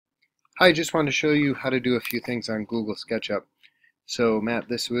Hi, just wanted to show you how to do a few things on Google SketchUp. So Matt,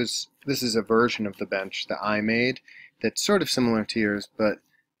 this is a version of the bench that I made that's sort of similar to yours, but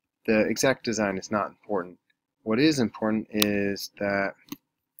the exact design is not important. What is important is that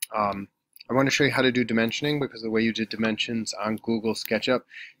I want to show you how to do dimensioning, because the way you did dimensions on Google SketchUp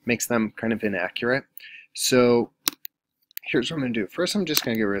makes them kind of inaccurate. So here's what I'm going to do. First, I'm just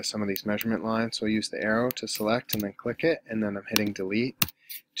going to get rid of some of these measurement lines. So I use the arrow to select and then click it, and then I'm hitting delete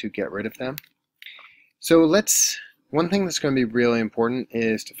to get rid of them. So one thing that's going to be really important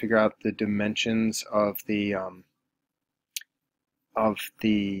is to figure out the dimensions of the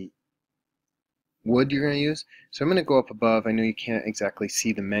wood you're going to use. So I'm going to go up above. I know you can't exactly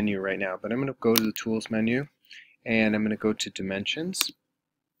see the menu right now, but I'm going to go to the Tools menu, and I'm going to go to Dimensions.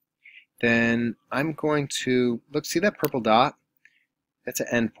 Then I'm going to see that purple dot? That's an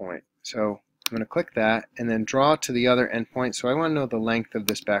endpoint. So I'm going to click that and then draw to the other endpoint. So I want to know the length of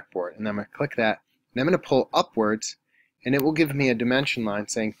this backboard, and I'm going to click that. And I'm going to pull upwards, and it will give me a dimension line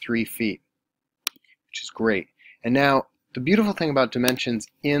saying 3 feet, which is great. And now the beautiful thing about dimensions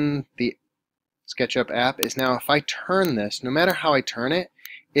in the SketchUp app is now if I turn this, no matter how I turn it,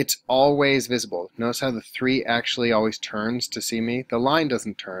 it's always visible. Notice how the 3 actually always turns to see me. The line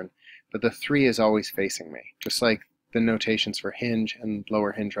doesn't turn, but the 3 is always facing me, just like the notations for hinge and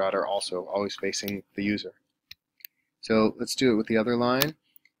lower hinge rod are also always facing the user. So let's do it with the other line.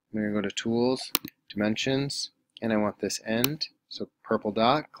 I'm going to go to Tools, Dimensions, and I want this end. So purple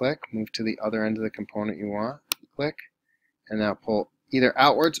dot, click, move to the other end of the component you want, click, and now pull either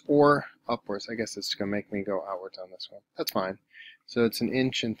outwards or upwards. I guess it's going to make me go outwards on this one. That's fine. So it's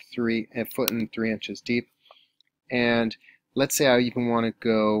a foot and 3 inches deep. And let's say I even want to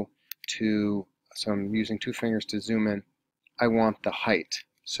go to, so I'm using 2 fingers to zoom in. I want the height.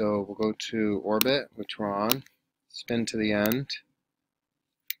 So we'll go to Orbit, which we're on, spin to the end,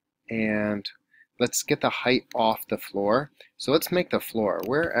 and let's get the height off the floor. So let's make the floor.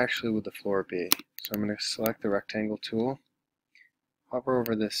 Where actually would the floor be? So I'm going to select the rectangle tool, hover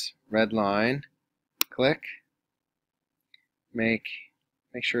over this red line, click, make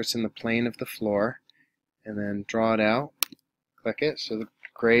sure it's in the plane of the floor, and then draw it out, click it. So the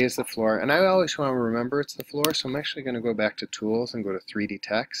gray is the floor, and I always want to remember it's the floor, so I'm actually going to go back to Tools and go to 3D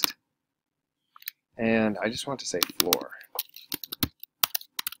Text, and I just want to say floor.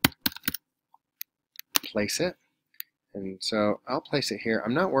 Place it, and so I'll place it here.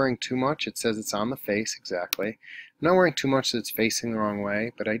 I'm not worrying too much. It says it's on the face, exactly. I'm not worrying too much that it's facing the wrong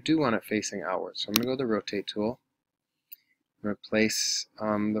way, but I do want it facing outwards. So I'm going to go to the Rotate tool. I'm going to place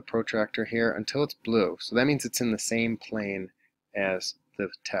the protractor here until it's blue. So that means it's in the same plane as the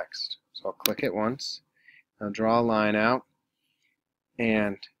text. So I'll click it once. I'll draw a line out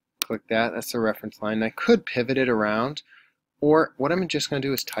and click that. That's the reference line. And I could pivot it around, or what I'm just going to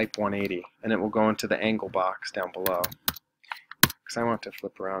do is type 180, and it will go into the angle box down below. Because I want to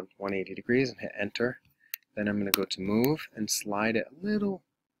flip around 180 degrees and hit Enter. Then I'm going to go to Move and slide it a little.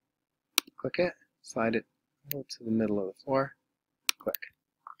 Click it, slide it a little to the middle of the floor. Click.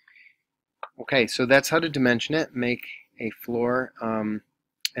 Okay, so that's how to dimension it, make a floor.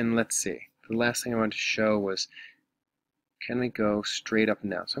 And let's see. The last thing I wanted to show was, can we go straight up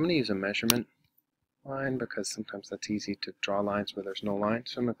and down? So I'm going to use a measurement line because sometimes that's easy to draw lines where there's no line.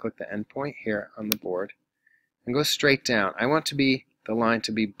 So I'm going to click the endpoint here on the board and go straight down. I want the line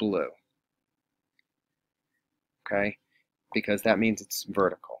to be blue, okay, because that means it's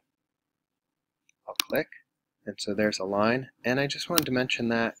vertical. I'll click, and so there's a line, and I just want to dimension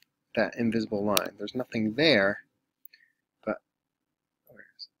that invisible line. There's nothing there, but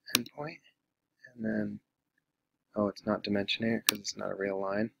where's endpoint? And then, oh, it's not dimensioning it because it's not a real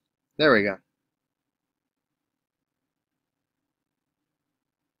line. There we go.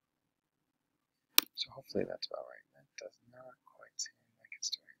 So hopefully that's about right. That does not quite seem like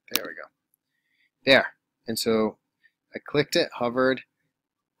it's doing it. There we go. There. And so I clicked it, hovered,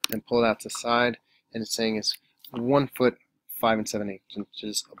 and pulled out to the side, and it's saying it's 1 foot 5 7/8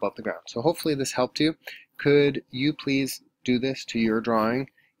 inches above the ground. So hopefully this helped you. Could you please do this to your drawing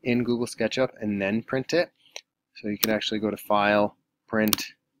in Google SketchUp and then print it? So you can actually go to File,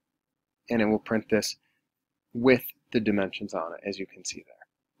 Print, and it will print this with the dimensions on it, as you can see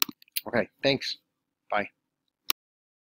there. Okay, thanks. Bye.